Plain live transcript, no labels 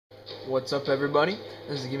What's up, everybody?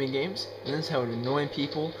 This is Gimme Games, and this is how to annoy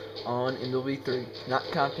people on MW3. Not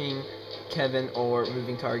copying Kevin or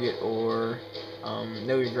Moving Target or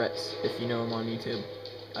No Regrets, if you know him on YouTube.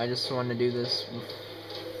 I just wanted to do this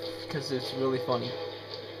because it's really funny,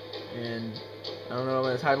 and I don't know if I'm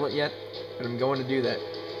going to title it yet, but I'm going to do that.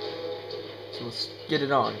 So let's get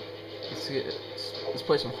it on. Let's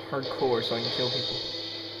play some hardcore so I can kill people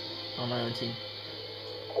on my own team.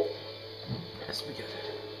 Has to be good.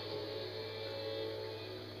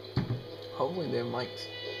 Hopefully they have mics.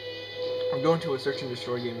 I'm going to a search and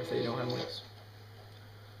destroy game if they don't have mics.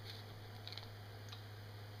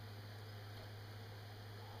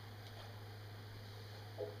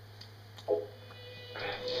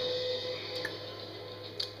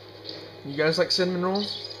 You guys like cinnamon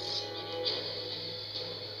rolls?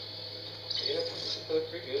 Yeah, they look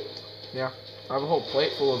pretty good. Yeah, I have a whole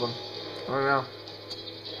plate full of them. I don't know.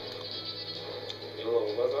 You know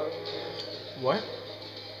what about it? What?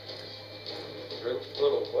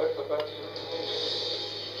 Little what about it?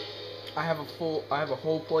 I have a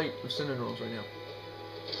whole plate of cinnamon rolls right now.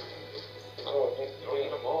 Oh, don't eat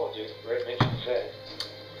them all, dude. Bread makes you fat.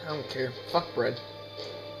 I don't care. Fuck bread.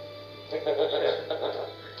 Well,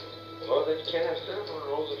 then you can't have cinnamon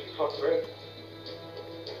rolls if you fuck bread.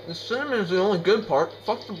 The cinnamon is the only good part.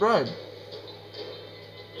 Fuck the bread.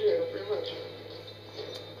 Yeah, pretty much.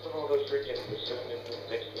 Put all the freaking cinnamon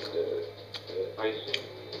next to the icing.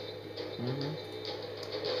 Mm-hmm.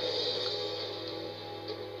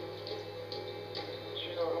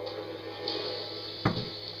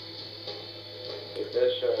 If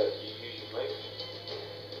that's you use your mic.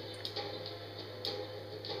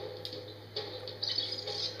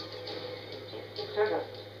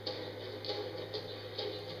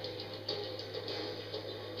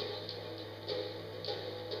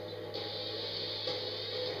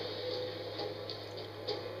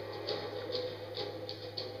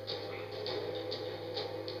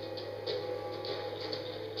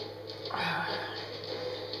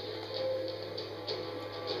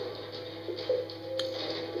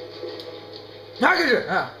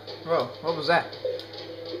 Ah, whoa, what was that?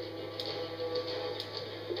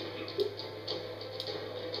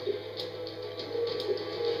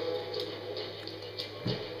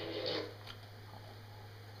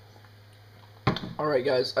 Alright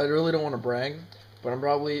guys, I really don't want to brag, but I'm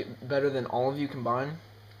probably better than all of you combined.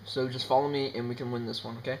 So just follow me and we can win this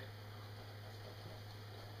one, okay?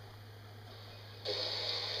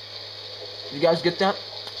 You guys get that?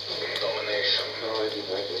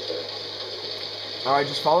 Alright,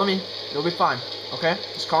 just follow me. You'll be fine, okay?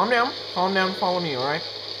 Just calm down, and follow me, alright?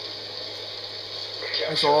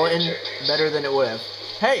 It's all in better than it would have.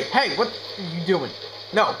 Hey, what are you doing?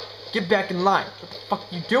 No, get back in line. What the fuck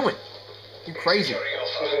are you doing? You're crazy.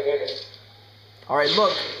 Alright,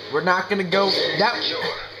 look, we're not gonna go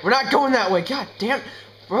we're not going that way. God damn.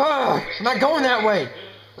 Ugh, we're not going that way.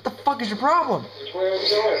 What the fuck is your problem? Which way are we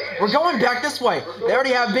going? We're going back this way. They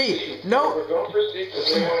already have B. No. We're going for C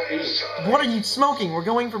because they want B. What are you smoking? We're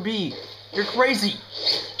going for B. You're crazy.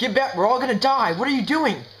 Get back. We're all gonna die. What are you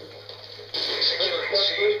doing?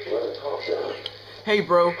 Hey,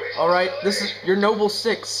 bro. Alright, this is your Noble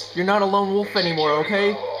 6. You're not a lone wolf anymore,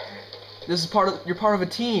 okay? This is you're part of a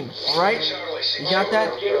team, alright? You got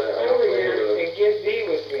that? Get over here and get B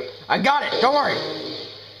with me. I got it. Don't worry.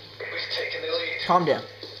 Calm down.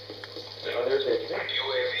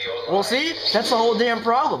 Well, see? That's the whole damn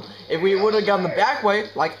problem. If we would have gone the back way,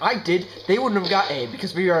 like I did, they wouldn't have got A,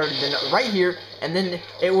 because we already been right here, and then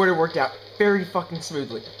it would have worked out very fucking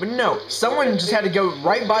smoothly. But no, someone just had to go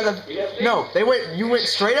right by the... No, you went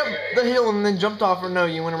straight up the hill and then jumped off, or no,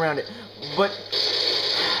 you went around it. But...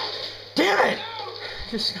 Damn it!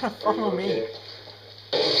 You just gotta follow me.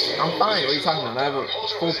 I'm fine. What are you talking about? I have a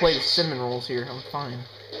full plate of cinnamon rolls here. I'm fine.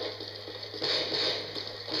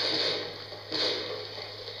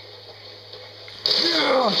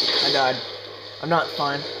 I died. I'm not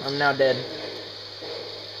fine. I'm now dead.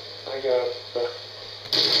 I got it.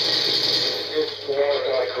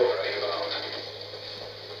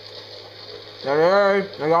 They're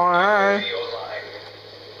going.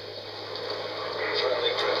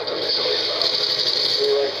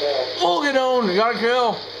 Full get on. You gotta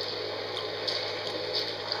kill.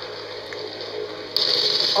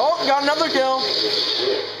 Oh, got another kill.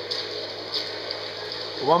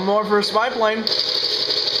 One more for a spy plane. Woo!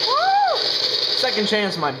 Second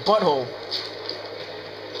chance, my butthole.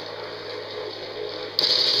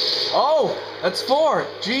 Oh, that's 4.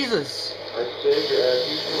 Jesus. I saved your ass.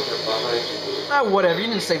 You behind you. Ah, whatever. You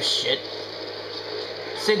didn't save shit.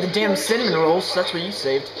 Saved the damn cinnamon rolls. That's what you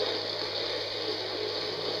saved.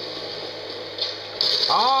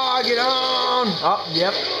 Ah, get on! Oh,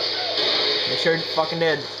 yep. They sure fucking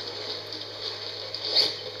did.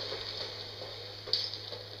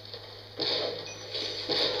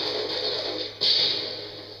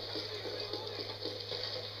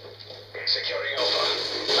 Securing Alpha.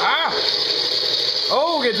 Ah!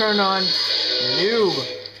 Oh, get turned on. Noob.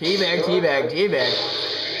 Teabag, teabag, teabag.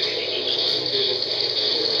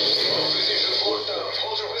 Position force down.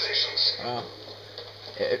 Hold your positions.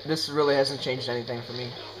 This really hasn't changed anything for me.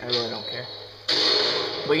 I really don't care.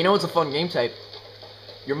 But you know what's a fun game type?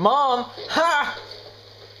 Your mom! Ha!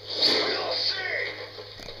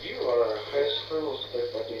 You are a high school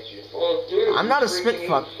spit fuck, ain't you? Well, dude, I'm not a spit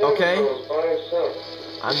fuck, okay?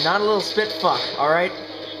 I'm not a little spit fuck, alright?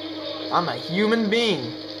 I'm a human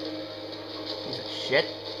being. Piece of shit.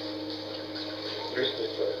 You're a spit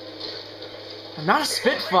fuck. I'm not a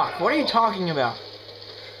spit fuck. What are you talking about?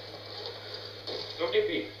 Go get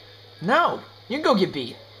beat. No. You can go get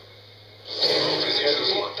beat.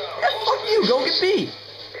 Position locked down. Yeah, fuck you. Go get beat.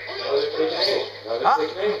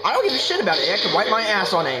 I don't give a shit about A. I can wipe my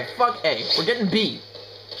ass on A. Fuck A. We're getting B.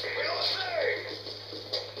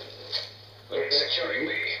 Securing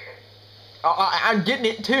B. I'm getting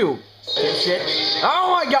it too. Shit.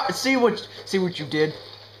 Oh my god. See what you did.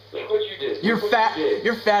 Look what you did. Your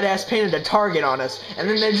fat ass painted a target on us, and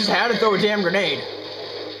then they just had to throw a damn grenade.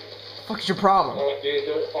 Fuck's your problem? Oh, dude,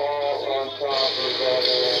 they're all on top of that.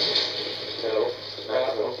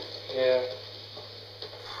 No. Yeah.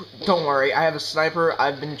 Don't worry, I have a sniper.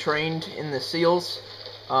 I've been trained in the SEALs.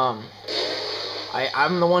 I'm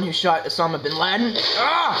the one who shot Osama bin Laden.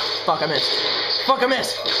 Ah! Fuck, I missed. Fuck, I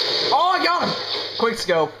missed. Oh, I got him! Quick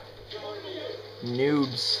scope.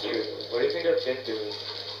 Noobs. Dude, what do you think I've been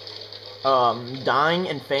doing? Dying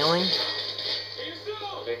and failing.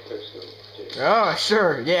 Big quick scope, too. Oh,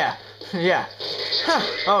 sure, yeah. Yeah. Huh.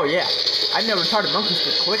 Oh, yeah. I know retarded monkeys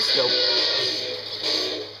with quick scope.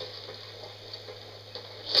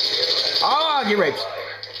 Ah, get raped.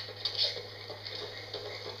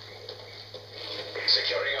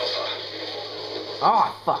 Securing Alpha.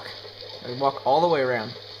 Ah, fuck. I walk all the way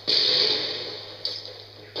around.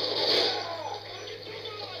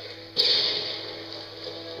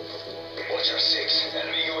 Watch your 6.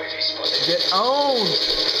 Enemy UAV spotted. Get owned.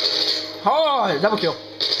 Oh, double kill.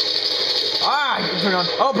 Ah, turn on.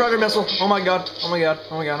 Oh, predator missile. Oh my god. Oh my god.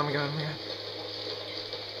 Oh my god. Oh my god. Oh my god.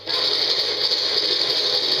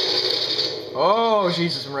 Oh,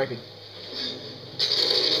 Jesus, I'm raping.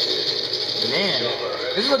 Man,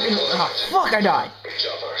 this is looking. Oh, fuck, I died.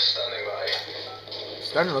 Chopper standing by.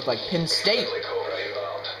 Starting to look like Penn State. Friendly Cobra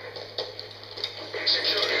inbound.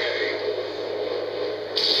 Securing A.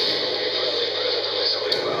 Friendly Predator missile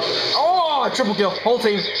inbound. Oh, triple kill. Whole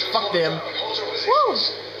team. Fuck them. Hold your Woo!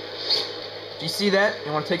 positions. Do you see that?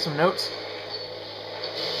 You want to take some notes?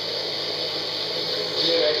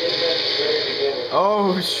 Yeah, I did that at the very beginning.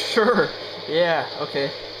 Oh, sure. Yeah,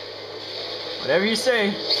 okay. Whatever you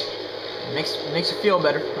say. Makes you feel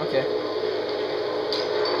better. Okay.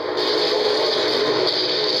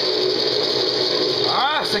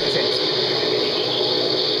 Ah, second chance.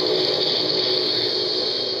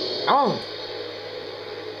 Oh.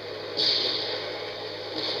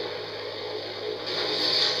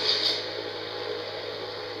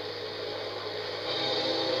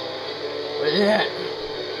 What is that?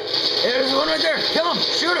 There's one right there. Kill him.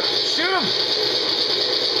 Shoot him. Shoot him.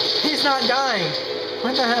 He's not dying.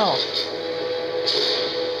 What the hell?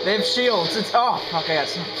 They have shields. It's oh fuck, I got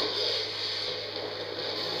sniped.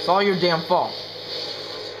 It's all your damn fault.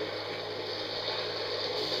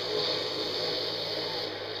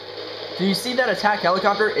 Do you see that attack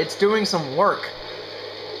helicopter? It's doing some work.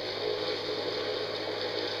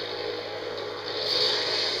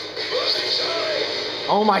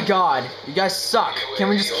 Oh my god, you guys suck. Can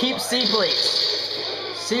we just keep C, please?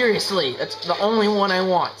 Seriously, that's the only one I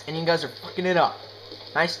want, and you guys are fucking it up.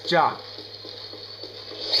 Nice job.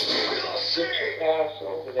 Get your ass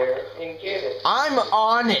over there and get it. I'm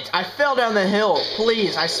on it. I fell down the hill.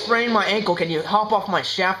 Please, I sprained my ankle. Can you hop off my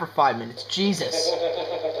shaft for 5 minutes? Jesus.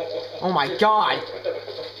 Oh my god.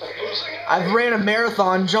 I've ran a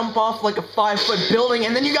marathon, jump off like a 5-foot building,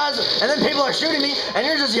 and then you guys, and then people are shooting me, and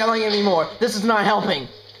you're just yelling at me more. This is not helping.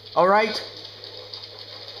 Alright?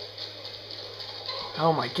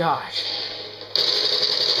 Oh my gosh.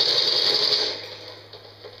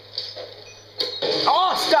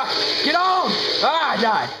 Oh, stuck! Get on! Ah, I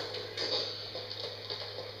died.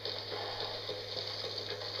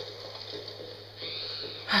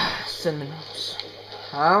 Cinnamon rolls.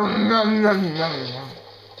 Nom, nom, nom.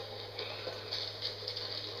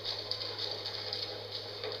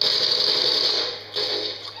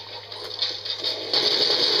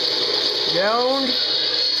 Get owned.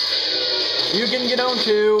 You can get owned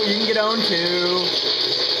too. You can get owned too.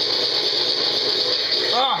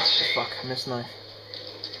 Ah, fuck! I missed the knife.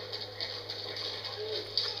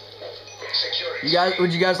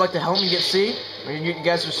 Would you guys like to help me get C? Or you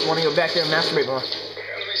guys just want to go back there and masturbate more?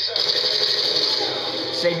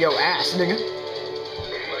 Save your ass, nigga.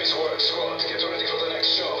 Nice work, squad. Get ready for the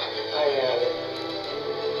next job. I have it.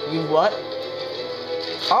 You what?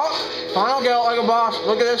 Oh, final kill like a boss.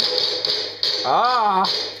 Look at this. Ah.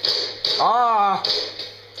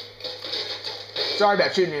 Sorry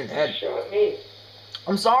about shooting you in the head. Shot me.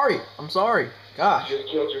 I'm sorry. Gosh. You just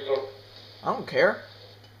killed yourself. I don't care.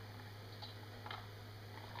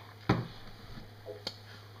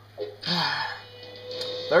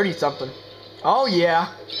 $30-something. Oh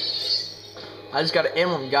yeah. I just got an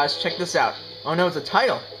emblem, guys. Check this out. Oh no, it's a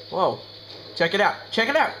title. Whoa. Check it out. Check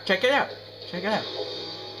it out. Check it out. Check it out.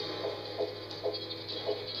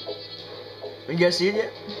 You guys see it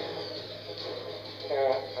yet?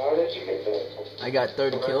 How did you get that? I got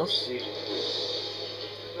 30 kills.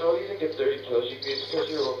 No, you didn't get 30 kills. You get because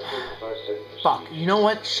you're over 45 seconds. Fuck. You know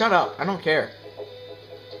what? Shut up. I don't care.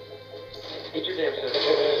 Get your damn sense.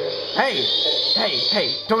 Hey.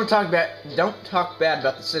 Don't talk bad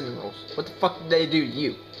about the cinnamon rolls. What the fuck did they do to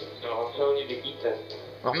you? No, I'm telling you to eat them.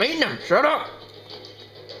 I'm eating them. Shut up.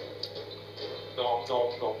 No.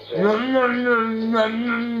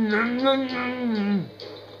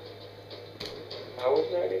 How was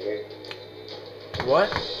that again? What?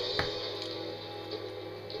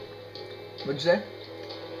 What'd you say?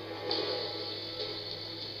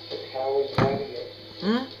 How was that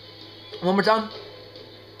again? One more time?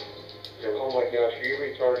 Oh my gosh, are you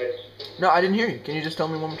retarded? No, I didn't hear you. Can you just tell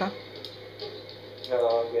me one more time?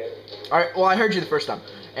 No, I'm good. Alright, well, I heard you the first time,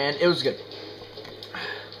 and it was good.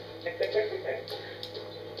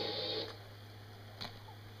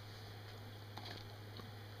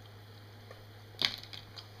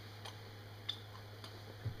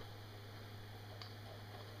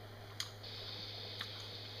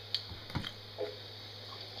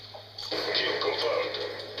 Kill confirmed.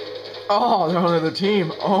 Oh, they're on the other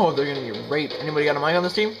team. Oh, they're gonna get raped. Anybody got a mic on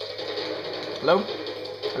this team? Hello?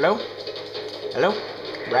 Hello? Hello?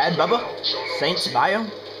 Rad Bubba? Saints Bio?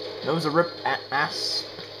 Nose a rip asp.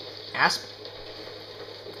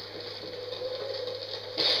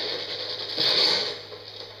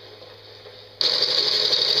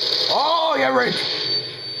 Oh, yeah, raped.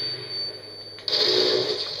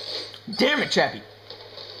 Damn it, Chappie.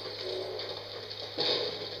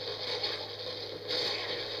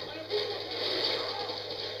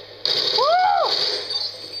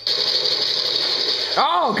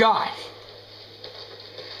 Oh, God.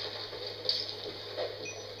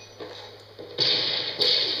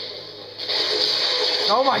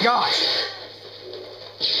 Oh, my gosh.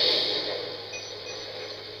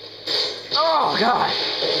 Oh, God.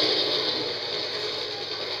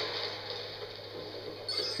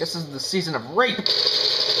 This is the season of rape.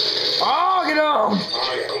 Oh, get on.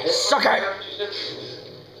 Suck it.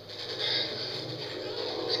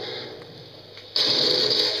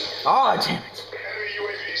 Oh, damn it. Enemy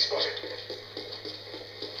UAV spotted.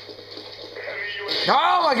 Enemy UAV.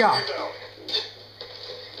 Oh, my God.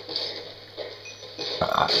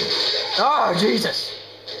 Oh, Jesus.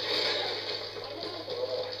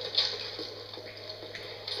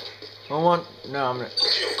 No, I'm gonna.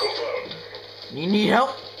 Kill confirmed. You need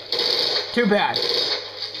help? Too bad.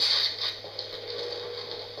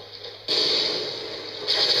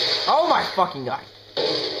 Oh my fucking God.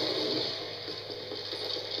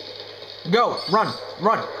 Go, run.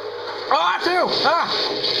 Ah, two! Ah!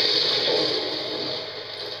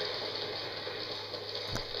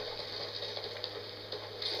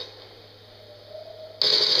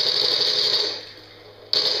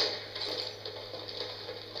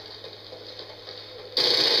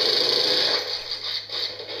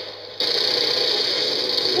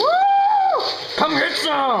 Come get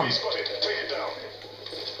some! Spotted. Take it down.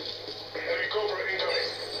 Enemy Cobra incoming.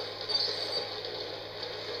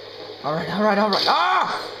 Alright. Ah!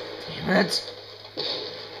 Damn it.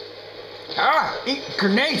 Ah! Eat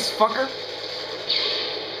grenades, fucker!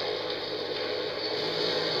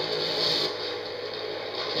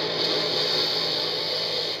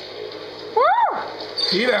 Woo!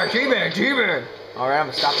 Teabag! Alright, I'm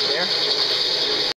gonna stop it there.